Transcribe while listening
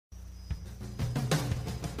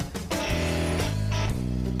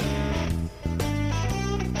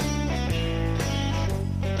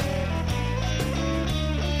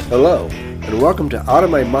Hello, and welcome to Out of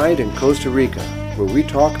My Mind in Costa Rica, where we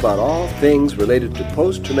talk about all things related to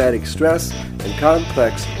post-traumatic stress and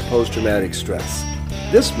complex post-traumatic stress.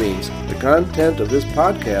 This means the content of this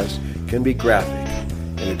podcast can be graphic,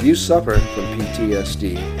 and if you suffer from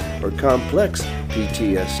PTSD or complex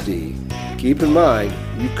PTSD, keep in mind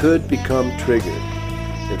you could become triggered.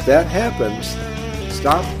 If that happens,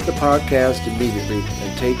 stop the podcast immediately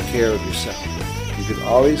and take care of yourself. You can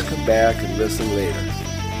always come back and listen later.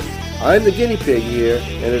 I'm the guinea pig here,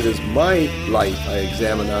 and it is my life I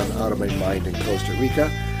examine on Out of My Mind in Costa Rica.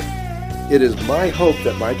 It is my hope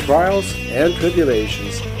that my trials and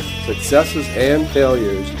tribulations, successes and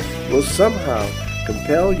failures will somehow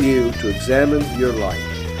compel you to examine your life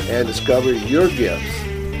and discover your gifts.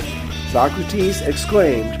 Socrates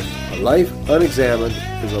exclaimed, "A life unexamined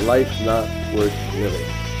is a life not worth living."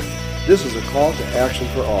 This is a call to action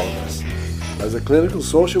for all of us. As a clinical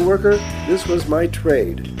social worker, this was my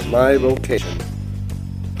trade, my vocation.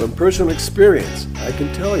 From personal experience, I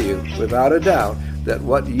can tell you without a doubt that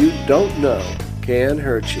what you don't know can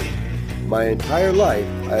hurt you. My entire life,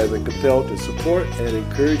 I have been compelled to support and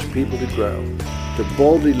encourage people to grow, to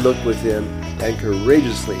boldly look within and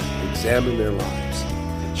courageously examine their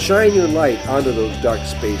lives. Shine your light onto those dark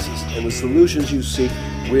spaces, and the solutions you seek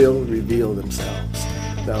will reveal themselves.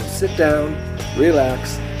 Now sit down,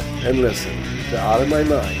 relax, and listen to Out of My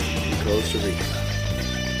Mind in Costa Rica.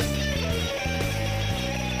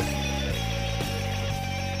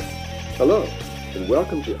 Hello, and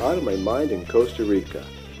welcome to Out of My Mind in Costa Rica.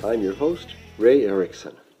 I'm your host, Ray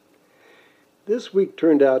Erickson. This week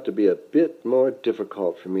turned out to be a bit more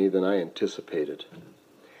difficult for me than I anticipated.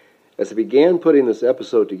 As I began putting this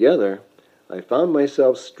episode together, I found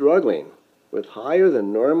myself struggling with higher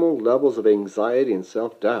than normal levels of anxiety and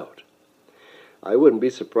self-doubt. I wouldn't be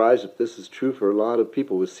surprised if this is true for a lot of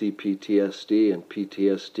people with CPTSD and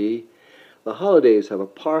PTSD. The holidays have a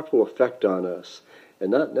powerful effect on us, and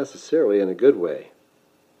not necessarily in a good way.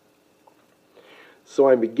 So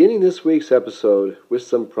I'm beginning this week's episode with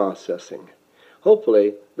some processing.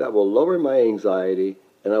 Hopefully, that will lower my anxiety,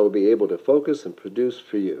 and I will be able to focus and produce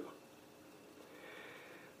for you.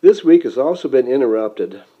 This week has also been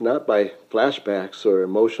interrupted, not by flashbacks or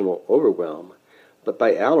emotional overwhelm, but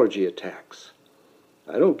by allergy attacks.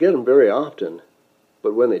 I don't get them very often,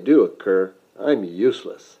 but when they do occur, I'm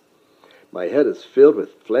useless. My head is filled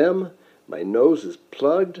with phlegm, my nose is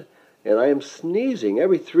plugged, and I am sneezing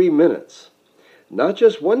every 3 minutes. Not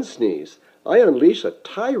just one sneeze, I unleash a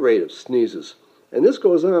tirade of sneezes, and this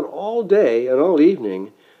goes on all day and all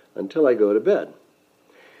evening until I go to bed.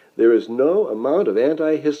 There is no amount of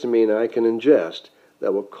antihistamine I can ingest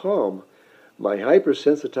that will calm my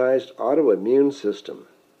hypersensitized autoimmune system.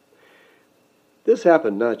 This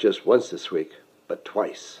happened not just once this week, but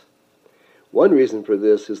twice. One reason for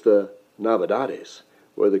this is the Navidades,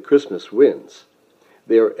 or the Christmas winds.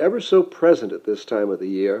 They are ever so present at this time of the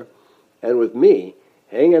year, and with me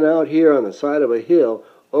hanging out here on the side of a hill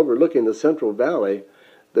overlooking the Central Valley,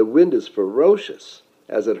 the wind is ferocious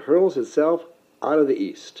as it hurls itself out of the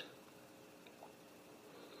east.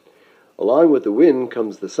 Along with the wind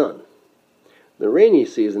comes the sun. The rainy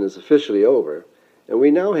season is officially over, and we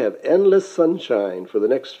now have endless sunshine for the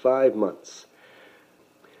next 5 months.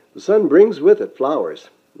 The sun brings with it flowers,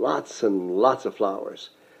 lots and lots of flowers.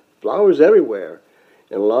 Flowers everywhere,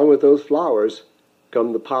 and along with those flowers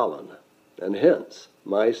come the pollen, and hence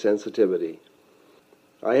my sensitivity.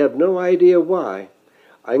 I have no idea why.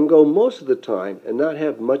 I can go most of the time and not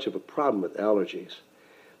have much of a problem with allergies,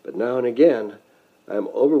 but now and again I am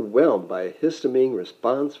overwhelmed by a histamine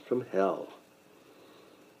response from hell.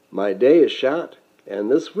 My day is shot,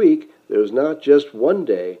 and this week there is not just one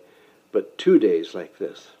day, but 2 days like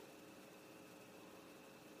this.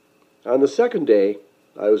 On the second day,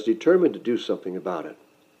 I was determined to do something about it.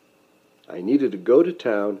 I needed to go to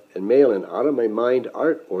town and mail an Out of My Mind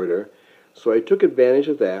art order, so I took advantage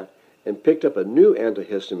of that and picked up a new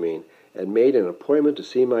antihistamine and made an appointment to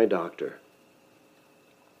see my doctor.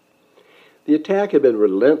 The attack had been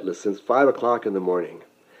relentless since 5 o'clock in the morning,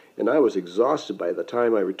 and I was exhausted by the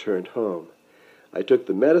time I returned home. I took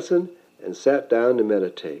the medicine and sat down to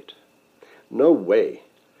meditate. No way.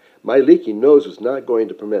 My leaky nose was not going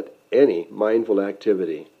to permit any mindful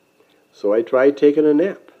activity, so I tried taking a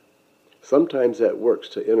nap. Sometimes that works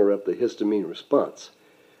to interrupt the histamine response,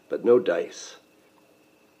 but no dice.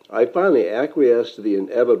 I finally acquiesced to the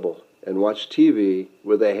inevitable and watched TV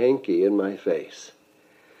with a hanky in my face.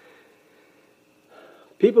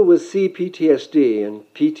 People with CPTSD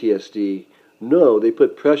and PTSD know they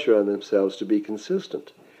put pressure on themselves to be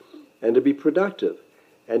consistent and to be productive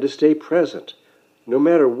and to stay present no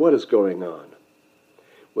matter what is going on.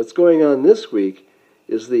 What's going on this week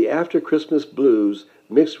is the after-Christmas blues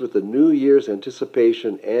mixed with the New Year's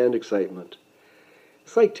anticipation and excitement.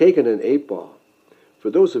 It's like taking an 8-ball. For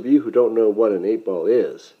those of you who don't know what an 8-ball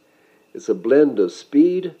is, it's a blend of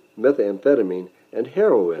speed, methamphetamine, and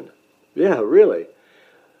heroin. Yeah, really.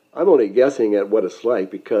 I'm only guessing at what it's like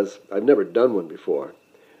because I've never done one before.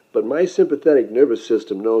 But my sympathetic nervous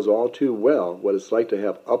system knows all too well what it's like to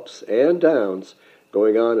have ups and downs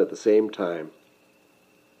going on at the same time.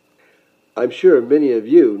 I'm sure many of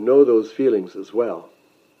you know those feelings as well.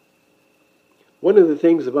 One of the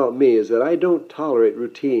things about me is that I don't tolerate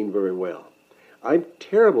routine very well. I'm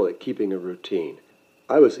terrible at keeping a routine.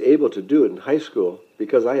 I was able to do it in high school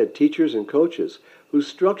because I had teachers and coaches who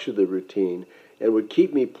structured the routine and would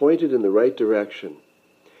keep me pointed in the right direction.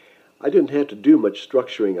 I didn't have to do much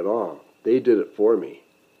structuring at all. They did it for me.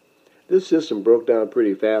 This system broke down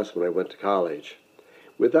pretty fast when I went to college.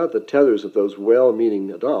 Without the tethers of those well-meaning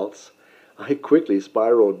adults, I quickly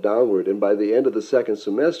spiraled downward, and by the end of the second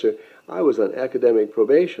semester, I was on academic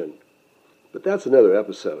probation. But that's another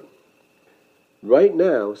episode. Right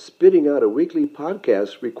now, spitting out a weekly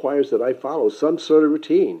podcast requires that I follow some sort of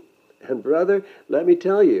routine. And brother, let me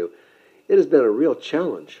tell you, it has been a real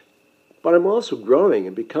challenge. But I'm also growing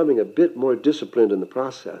and becoming a bit more disciplined in the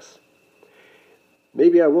process.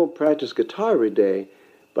 Maybe I won't practice guitar every day,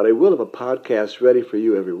 but I will have a podcast ready for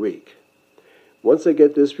you every week. Once I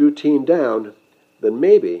get this routine down, then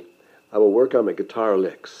maybe I will work on my guitar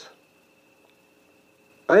licks.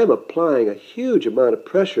 I am applying a huge amount of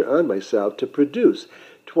pressure on myself to produce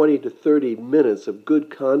 20 to 30 minutes of good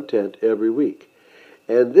content every week.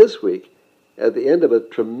 And this week, at the end of a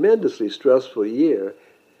tremendously stressful year,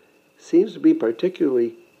 seems to be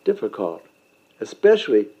particularly difficult,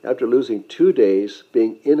 especially after losing 2 days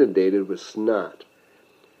being inundated with snot.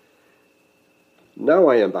 Now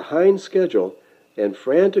I am behind schedule and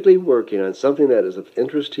frantically working on something that is of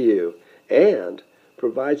interest to you and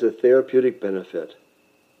provides a therapeutic benefit.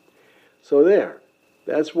 So there,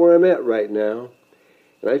 that's where I'm at right now,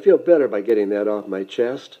 and I feel better by getting that off my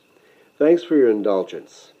chest. Thanks for your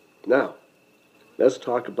indulgence. Now, let's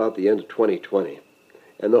talk about the end of 2020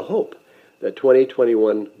 and the hope that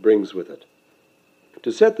 2021 brings with it.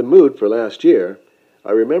 To set the mood for last year,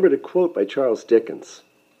 I remembered a quote by Charles Dickens.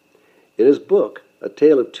 In his book, A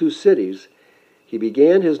Tale of Two Cities, he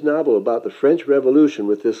began his novel about the French Revolution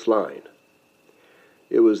with this line: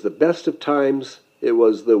 "It was the best of times, it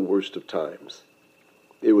was the worst of times.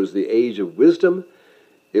 It was the age of wisdom,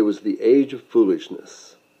 it was the age of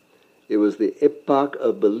foolishness. It was the epoch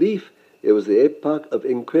of belief, it was the epoch of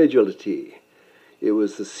incredulity. It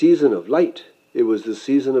was the season of light, it was the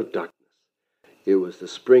season of darkness. It was the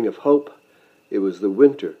spring of hope, it was the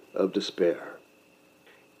winter of despair."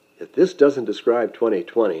 If this doesn't describe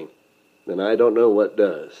 2020, then I don't know what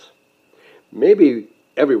does. Maybe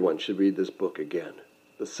everyone should read this book again.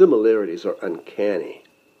 The similarities are uncanny.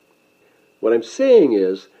 What I'm saying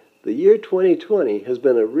is, the year 2020 has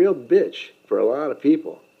been a real bitch for a lot of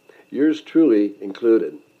people, yours truly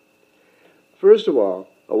included. First of all,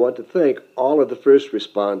 I want to thank all of the first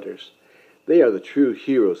responders. They are the true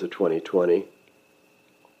heroes of 2020.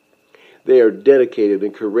 They are dedicated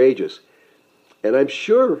and courageous, and I'm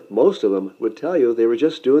sure most of them would tell you they were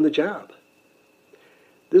just doing the job.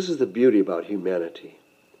 This is the beauty about humanity.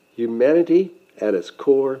 Humanity, at its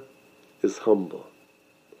core, is humble.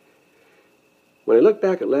 When I look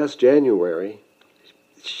back at last January,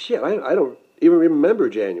 I don't even remember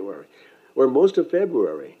January, or most of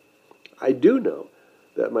February. I do know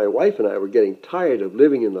that my wife and I were getting tired of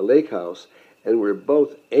living in the lake house, and we were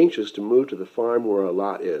both anxious to move to the farm where our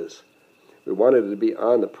lot is. We wanted to be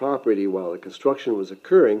on the property while the construction was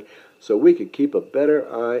occurring so we could keep a better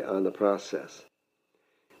eye on the process.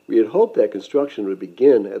 We had hoped that construction would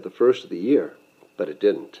begin at the first of the year, but it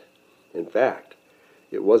didn't. In fact,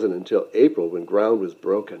 it wasn't until April when ground was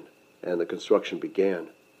broken and the construction began.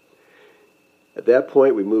 At that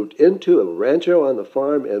point, we moved into a rancho on the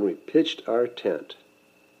farm and we pitched our tent.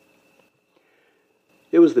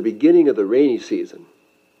 It was the beginning of the rainy season,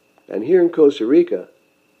 and here in Costa Rica,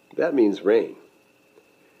 that means rain.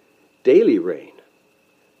 Daily rain.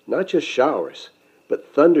 Not just showers,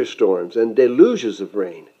 but thunderstorms and deluges of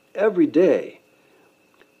rain every day.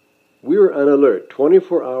 We were on alert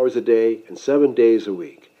 24 hours a day and 7 days a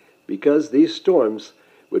week because these storms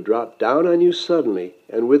would drop down on you suddenly,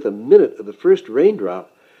 and with a minute of the first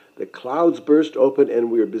raindrop, the clouds burst open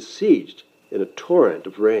and we were besieged in a torrent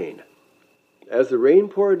of rain. As the rain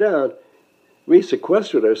poured down, we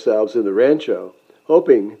sequestered ourselves in the rancho,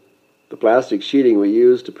 hoping the plastic sheeting we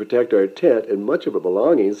used to protect our tent and much of our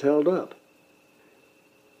belongings held up.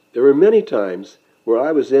 There were many times where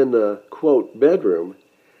I was in the, quote, bedroom,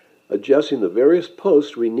 adjusting the various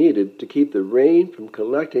posts we needed to keep the rain from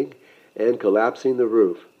collecting and collapsing the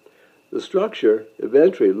roof. The structure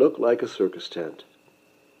eventually looked like a circus tent.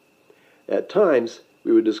 At times,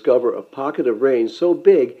 we would discover a pocket of rain so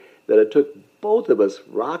big that it took both of us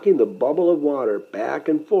rocking the bubble of water back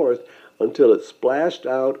and forth until it splashed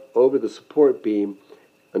out over the support beam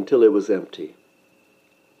until it was empty.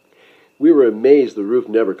 We were amazed the roof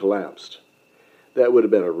never collapsed. That would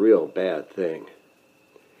have been a real bad thing.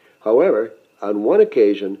 However, on one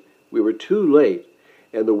occasion, we were too late,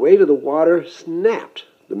 and the weight of the water snapped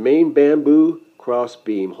the main bamboo cross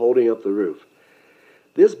beam holding up the roof.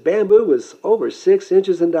 This bamboo was over 6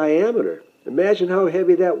 inches in diameter. Imagine how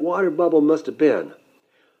heavy that water bubble must have been.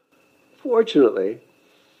 Fortunately,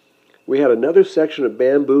 we had another section of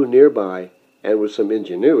bamboo nearby, and with some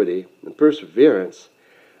ingenuity and perseverance,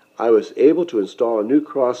 I was able to install a new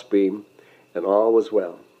crossbeam, and all was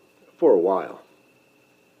well, for a while.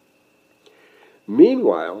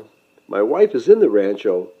 Meanwhile, my wife is in the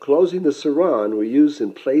rancho closing the saran we use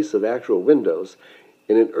in place of actual windows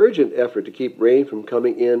in an urgent effort to keep rain from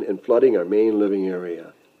coming in and flooding our main living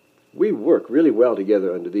area. We work really well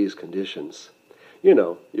together under these conditions. You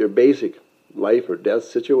know, your basic life or death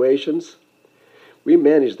situations. We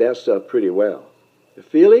manage that stuff pretty well. The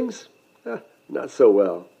feelings? Not so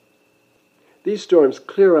well. These storms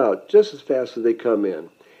clear out just as fast as they come in,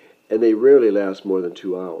 and they rarely last more than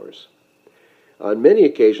 2 hours. On many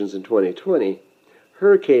occasions in 2020,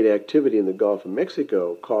 hurricane activity in the Gulf of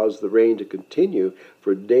Mexico caused the rain to continue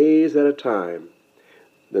for days at a time.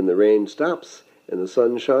 Then the rain stops and the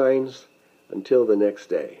sun shines until the next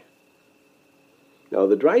day. Now,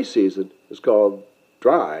 the dry season is called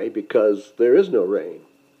dry because there is no rain.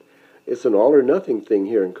 It's an all-or-nothing thing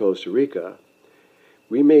here in Costa Rica.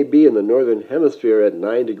 We may be in the northern hemisphere at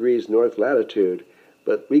 9 degrees north latitude,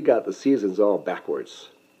 but we got the seasons all backwards.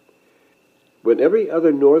 When every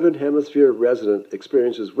other northern hemisphere resident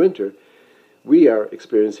experiences winter, we are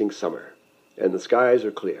experiencing summer, and the skies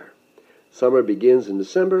are clear. Summer begins in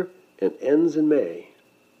December and ends in May.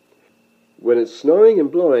 When it's snowing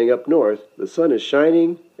and blowing up north, the sun is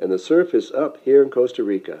shining and the surf is up here in Costa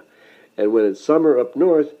Rica. And when it's summer up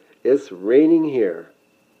north, it's raining here.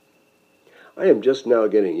 I am just now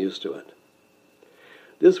getting used to it.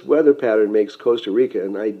 This weather pattern makes Costa Rica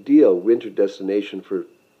an ideal winter destination for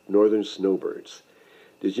northern snowbirds.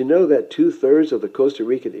 Did you know that 2/3 of the Costa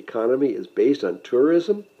Rican economy is based on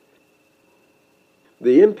tourism?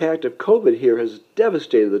 The impact of COVID here has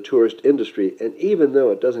devastated the tourist industry, and even though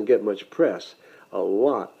it doesn't get much press, a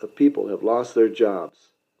lot of people have lost their jobs.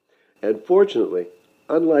 And fortunately,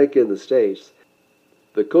 unlike in the States,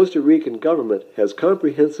 the Costa Rican government has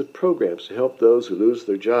comprehensive programs to help those who lose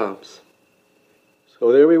their jobs.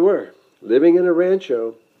 So there we were, living in a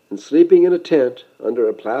rancho and sleeping in a tent under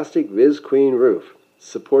a plastic Viz Queen roof,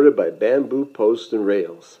 supported by bamboo posts and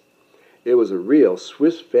rails. It was a real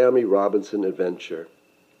Swiss Family Robinson adventure.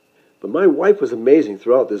 But my wife was amazing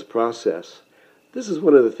throughout this process. This is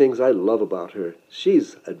one of the things I love about her.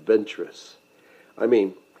 She's adventurous. I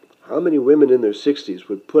mean, how many women in their 60s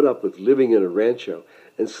would put up with living in a rancho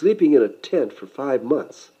and sleeping in a tent for 5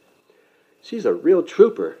 months? She's a real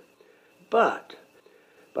trooper. But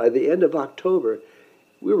by the end of October,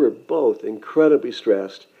 we were both incredibly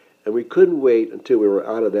stressed, and we couldn't wait until we were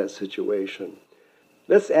out of that situation.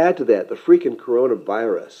 Let's add to that the freaking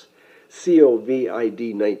coronavirus.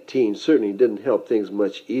 COVID-19 certainly didn't help things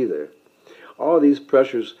much either. All these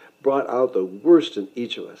pressures brought out the worst in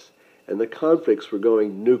each of us, and the conflicts were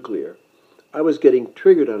going nuclear. I was getting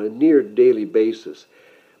triggered on a near daily basis.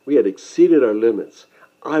 We had exceeded our limits.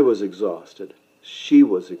 I was exhausted. She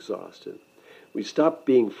was exhausted. We stopped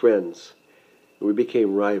being friends, and we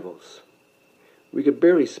became rivals. We could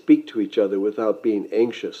barely speak to each other without being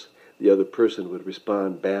anxious the other person would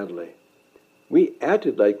respond badly. We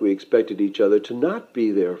acted like we expected each other to not be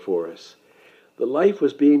there for us. The life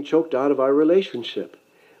was being choked out of our relationship.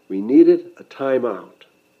 We needed a time out.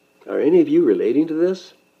 Are any of you relating to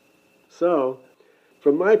this? So,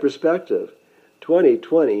 from my perspective,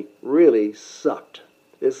 2020 really sucked.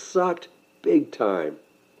 It sucked big time.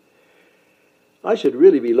 I should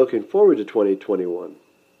really be looking forward to 2021,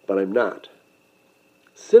 but I'm not.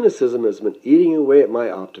 Cynicism has been eating away at my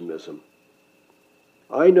optimism.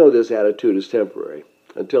 I know this attitude is temporary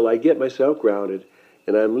until I get myself grounded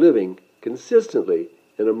and I'm living consistently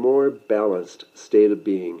in a more balanced state of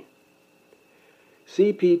being.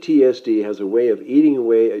 CPTSD has a way of eating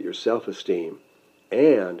away at your self-esteem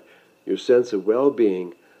and your sense of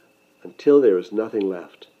well-being until there is nothing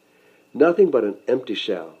left. Nothing but an empty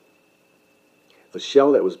shell. A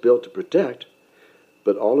shell that was built to protect,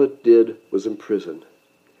 but all it did was imprison.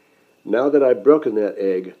 Now that I've broken that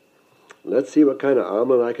egg, let's see what kind of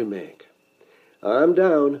omelet I can make. I'm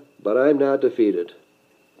down, but I'm not defeated.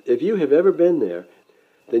 If you have ever been there,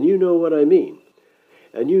 then you know what I mean,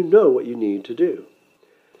 and you know what you need to do.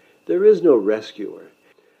 There is no rescuer.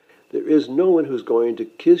 There is no one who's going to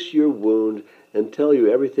kiss your wound and tell you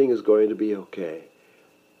everything is going to be okay.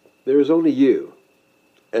 There is only you.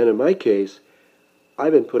 And in my case,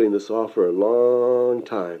 I've been putting this off for a long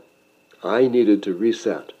time. I needed to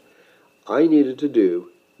reset. I needed to do,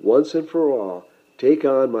 once and for all, take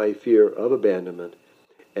on my fear of abandonment,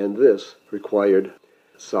 and this required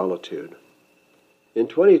solitude. In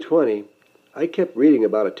 2020, I kept reading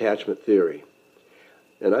about attachment theory,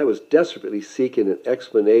 and I was desperately seeking an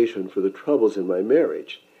explanation for the troubles in my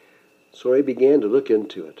marriage, so I began to look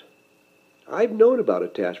into it. I've known about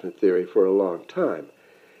attachment theory for a long time,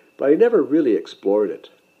 but I never really explored it.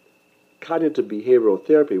 Cognitive behavioral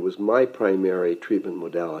therapy was my primary treatment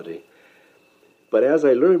modality. But as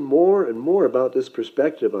I learned more and more about this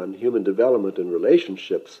perspective on human development and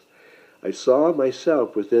relationships, I saw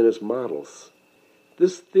myself within its models.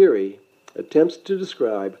 This theory attempts to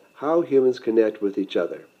describe how humans connect with each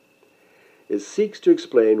other. It seeks to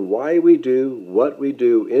explain why we do what we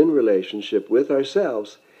do in relationship with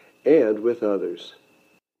ourselves and with others.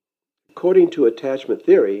 According to attachment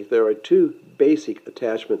theory, there are two basic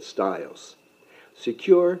attachment styles: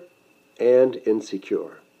 secure and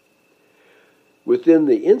insecure. Within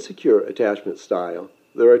the insecure attachment style,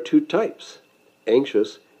 there are two types: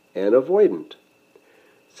 anxious and avoidant.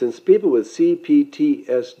 Since people with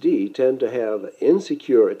CPTSD tend to have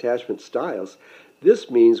insecure attachment styles, this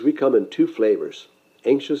means we come in two flavors: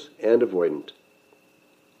 anxious and avoidant.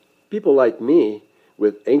 People like me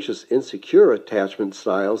with anxious insecure attachment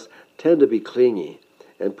styles tend to be clingy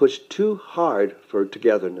and push too hard for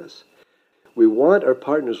togetherness. We want our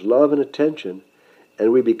partner's love and attention,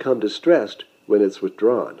 and we become distressed when it's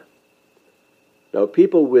withdrawn. Now,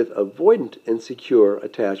 people with avoidant insecure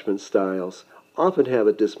attachment styles often have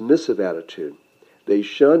a dismissive attitude. They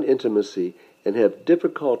shun intimacy and have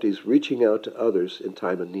difficulties reaching out to others in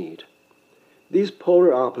time of need. These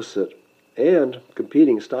polar opposite and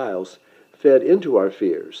competing styles fed into our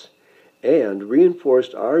fears and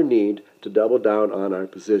reinforced our need to double down on our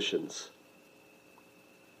positions.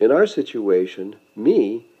 In our situation,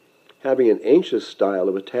 me, having an anxious style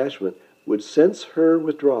of attachment, would sense her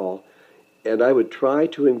withdrawal, and I would try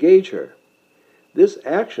to engage her. This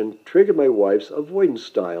action triggered my wife's avoidance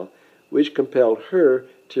style, which compelled her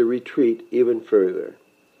to retreat even further.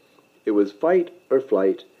 It was fight or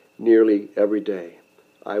flight nearly every day.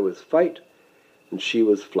 I was fight, and she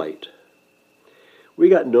was flight. We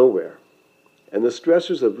got nowhere, and the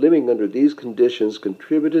stressors of living under these conditions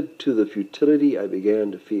contributed to the futility I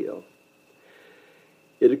began to feel.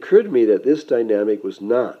 It occurred to me that this dynamic was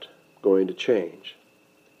not going to change.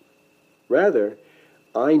 Rather,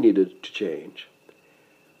 I needed to change.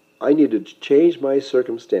 I needed to change my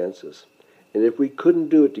circumstances, and if we couldn't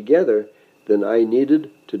do it together, then I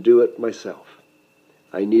needed to do it myself.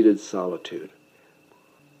 I needed solitude.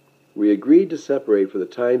 We agreed to separate for the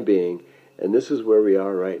time being, and this is where we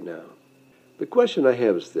are right now. The question I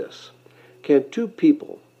have is this: can two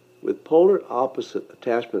people with polar opposite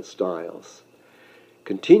attachment styles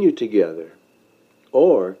continue together,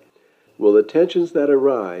 or will the tensions that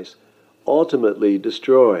arise ultimately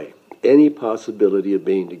destroy any possibility of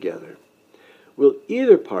being together? Will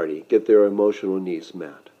either party get their emotional needs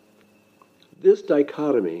met? This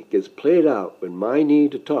dichotomy gets played out when my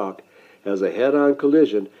need to talk has a head-on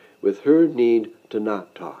collision with her need to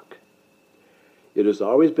not talk. It has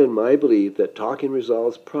always been my belief that talking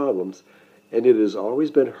resolves problems, and it has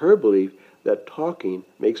always been her belief that talking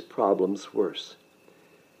makes problems worse.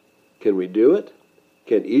 Can we do it?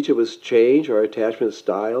 Can each of us change our attachment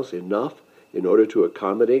styles enough in order to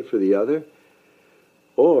accommodate for the other?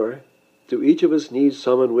 Or do each of us need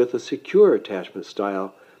someone with a secure attachment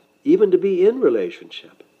style even to be in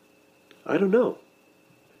relationship? I don't know.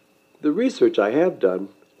 The research I have done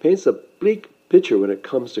paints a bleak picture when it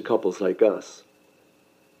comes to couples like us.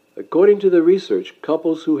 According to the research,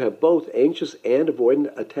 couples who have both anxious and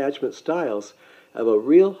avoidant attachment styles have a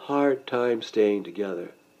real hard time staying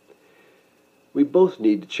together. We both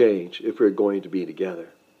need to change if we're going to be together.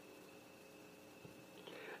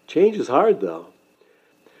 Change is hard, though.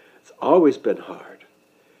 It's always been hard,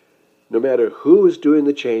 no matter who is doing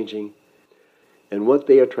the changing and what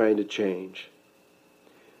they are trying to change.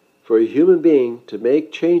 For a human being to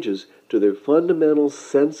make changes to their fundamental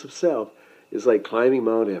sense of self is like climbing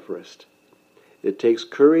Mount Everest. It takes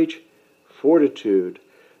courage, fortitude,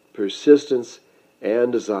 persistence,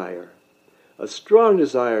 and desire. a strong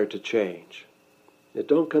desire to change. It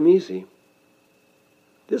don't come easy.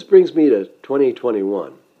 This brings me to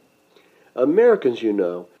 2021. Americans, you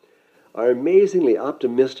know, are amazingly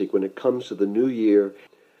optimistic when it comes to the new year,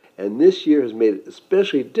 and this year has made it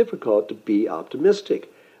especially difficult to be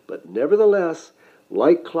optimistic. But nevertheless,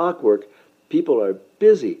 like clockwork, people are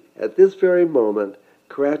busy at this very moment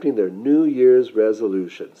crafting their New Year's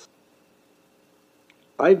resolutions.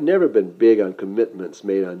 I've never been big on commitments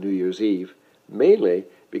made on New Year's Eve, mainly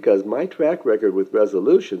because my track record with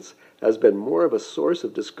resolutions has been more of a source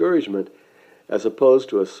of discouragement as opposed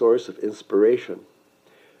to a source of inspiration.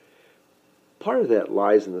 Part of that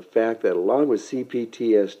lies in the fact that along with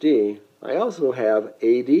CPTSD, I also have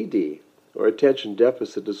ADD, or attention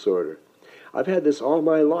deficit disorder. I've had this all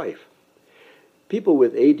my life. People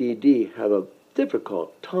with ADD have a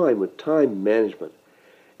difficult time with time management,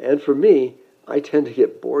 and for me, I tend to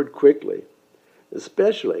get bored quickly,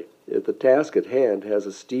 especially if the task at hand has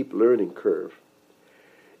a steep learning curve.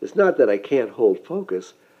 It's not that I can't hold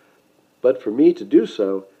focus, but for me to do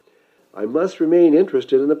so, I must remain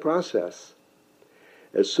interested in the process.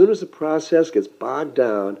 As soon as the process gets bogged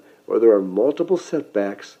down or there are multiple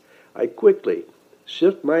setbacks, I quickly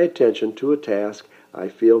shift my attention to a task I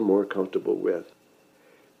feel more comfortable with.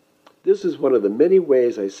 This is one of the many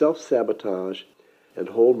ways I self-sabotage and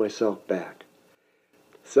hold myself back.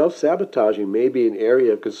 Self-sabotaging may be an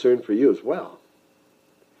area of concern for you as well.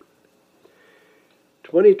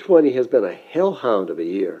 2020 has been a hellhound of a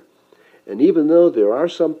year, and even though there are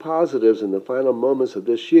some positives in the final moments of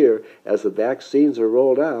this year as the vaccines are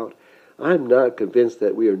rolled out, I'm not convinced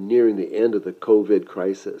that we are nearing the end of the COVID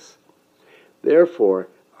crisis. Therefore,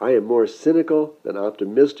 I am more cynical than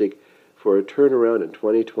optimistic for a turnaround in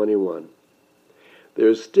 2021. There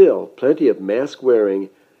is still plenty of mask wearing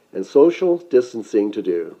and social distancing to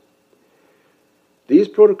do. These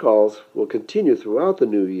protocols will continue throughout the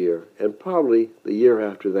new year and probably the year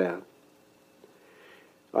after that.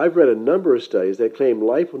 I've read a number of studies that claim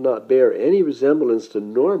life will not bear any resemblance to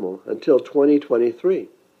normal until 2023.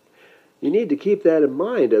 You need to keep that in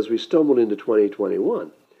mind as we stumble into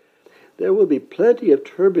 2021. There will be plenty of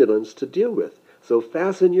turbulence to deal with, so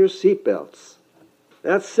fasten your seatbelts.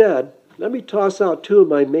 That said, let me toss out two of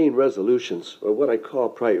my main resolutions, or what I call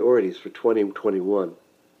priorities for 2021.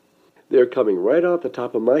 They're coming right off the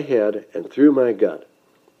top of my head and through my gut.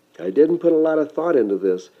 I didn't put a lot of thought into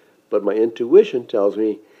this, but my intuition tells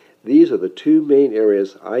me these are the two main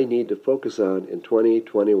areas I need to focus on in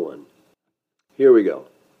 2021. Here we go.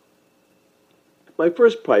 My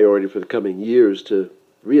first priority for the coming year is to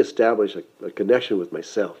reestablish a connection with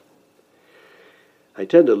myself. I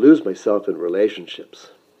tend to lose myself in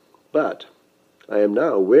relationships, but I am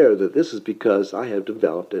now aware that this is because I have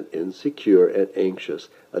developed an insecure and anxious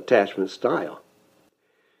attachment style.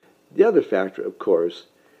 The other factor, of course,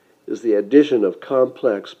 is the addition of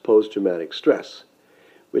complex post-traumatic stress,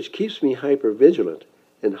 which keeps me hypervigilant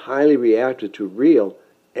and highly reactive to real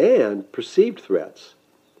and perceived threats.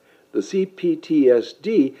 The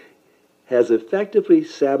CPTSD has effectively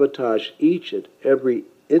sabotaged each and every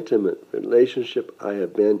intimate relationship I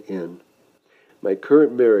have been in. My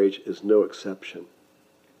current marriage is no exception.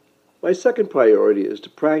 My second priority is to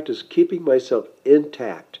practice keeping myself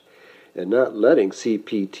intact and not letting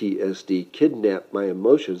CPTSD kidnap my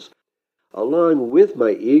emotions along with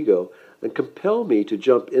my ego and compel me to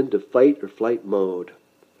jump into fight or flight mode.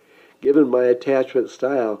 Given my attachment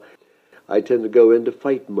style, I tend to go into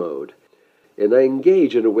fight mode, and I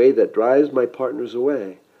engage in a way that drives my partners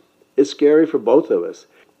away. It's scary for both of us.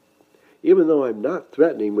 Even though I'm not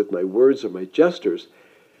threatening with my words or my gestures,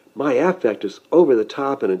 my affect is over the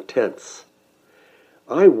top and intense.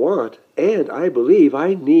 I want, and I believe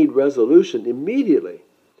I need resolution immediately.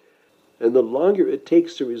 And the longer it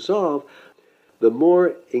takes to resolve, the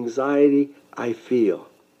more anxiety I feel.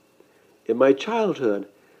 In my childhood,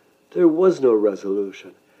 there was no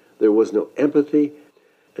resolution. There was no empathy,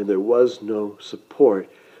 and there was no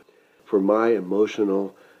support for my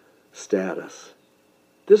emotional status.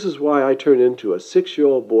 This is why I turn into a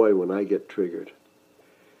 6-year-old boy when I get triggered.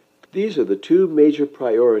 These are the two major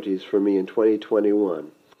priorities for me in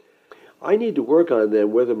 2021. I need to work on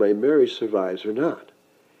them whether my marriage survives or not.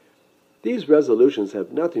 These resolutions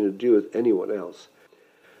have nothing to do with anyone else,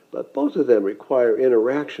 but both of them require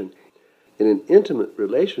interaction in an intimate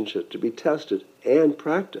relationship to be tested and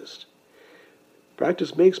practiced.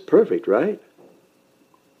 Practice makes perfect, right?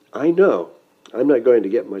 I know I'm not going to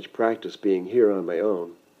get much practice being here on my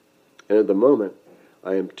own, and at the moment,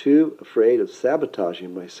 I am too afraid of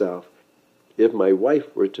sabotaging myself if my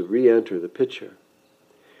wife were to re-enter the picture.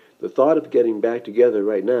 The thought of getting back together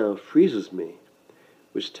right now freezes me,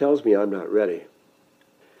 which tells me I'm not ready.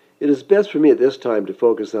 It is best for me at this time to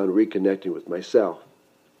focus on reconnecting with myself.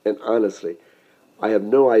 And honestly, I have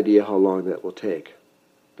no idea how long that will take.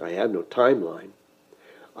 I have no timeline.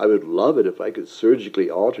 I would love it if I could surgically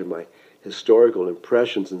alter my historical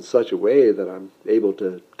impressions in such a way that I'm able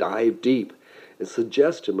to dive deep and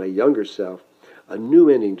suggest to my younger self a new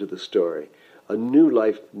ending to the story, a new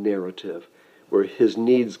life narrative where his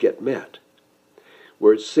needs get met,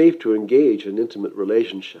 where it's safe to engage in intimate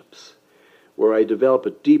relationships, where I develop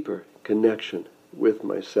a deeper connection with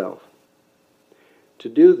myself. To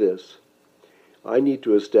do this, I need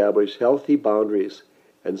to establish healthy boundaries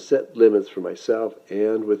and set limits for myself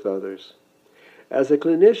and with others. As a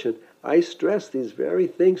clinician, I stress these very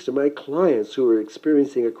things to my clients who are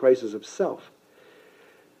experiencing a crisis of self.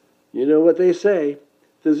 You know what they say,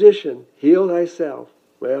 physician, heal thyself.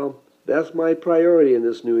 Well, that's my priority in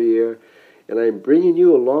this new year, and I'm bringing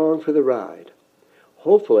you along for the ride.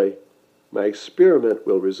 Hopefully, my experiment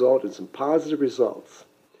will result in some positive results.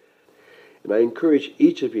 And I encourage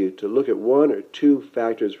each of you to look at one or two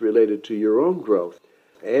factors related to your own growth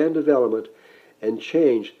and development and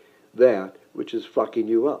change that which is fucking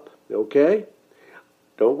you up. Okay?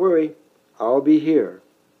 Don't worry, I'll be here.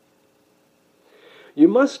 You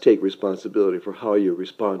must take responsibility for how you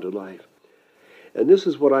respond to life. And this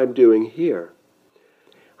is what I'm doing here.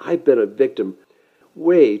 I've been a victim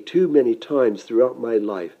way too many times throughout my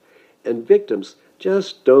life, and victims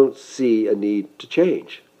just don't see a need to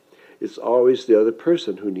change. It's always the other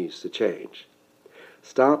person who needs to change.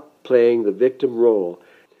 Stop playing the victim role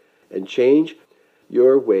and change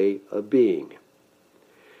your way of being.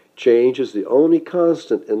 Change is the only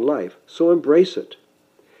constant in life, so embrace it.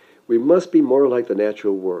 We must be more like the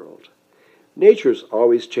natural world. Nature's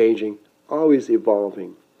always changing, always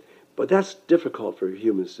evolving, but that's difficult for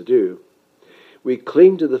humans to do. We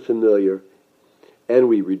cling to the familiar and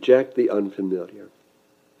we reject the unfamiliar.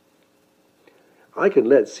 I can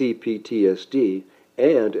let CPTSD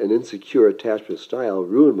and an insecure attachment style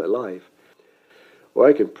ruin my life, or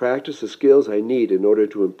I can practice the skills I need in order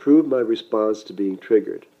to improve my response to being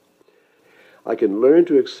triggered. I can learn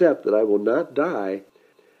to accept that I will not die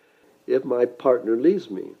if my partner leaves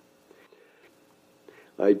me.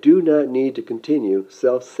 I do not need to continue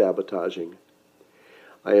self-sabotaging.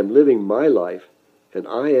 I am living my life, and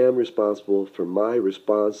I am responsible for my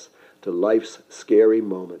response to life's scary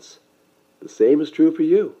moments. The same is true for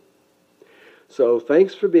you. So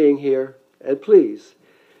thanks for being here, and please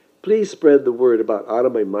spread the word about Out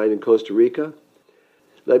of My Mind in Costa Rica.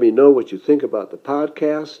 Let me know what you think about the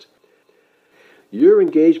podcast. Your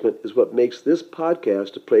engagement is what makes this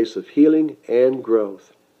podcast a place of healing and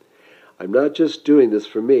growth. I'm not just doing this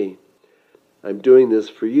for me. I'm doing this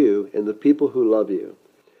for you and the people who love you.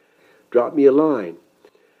 Drop me a line,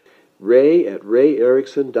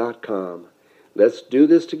 ray@rayerickson.com. Let's do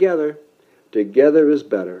this together. Together is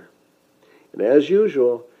better. And as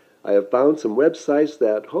usual, I have found some websites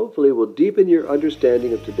that hopefully will deepen your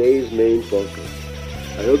understanding of today's main focus.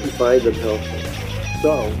 I hope you find them helpful.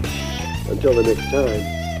 So, until the next time,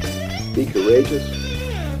 be courageous,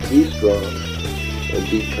 be strong, and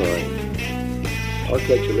be kind. I'll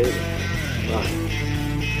catch you later. Bye.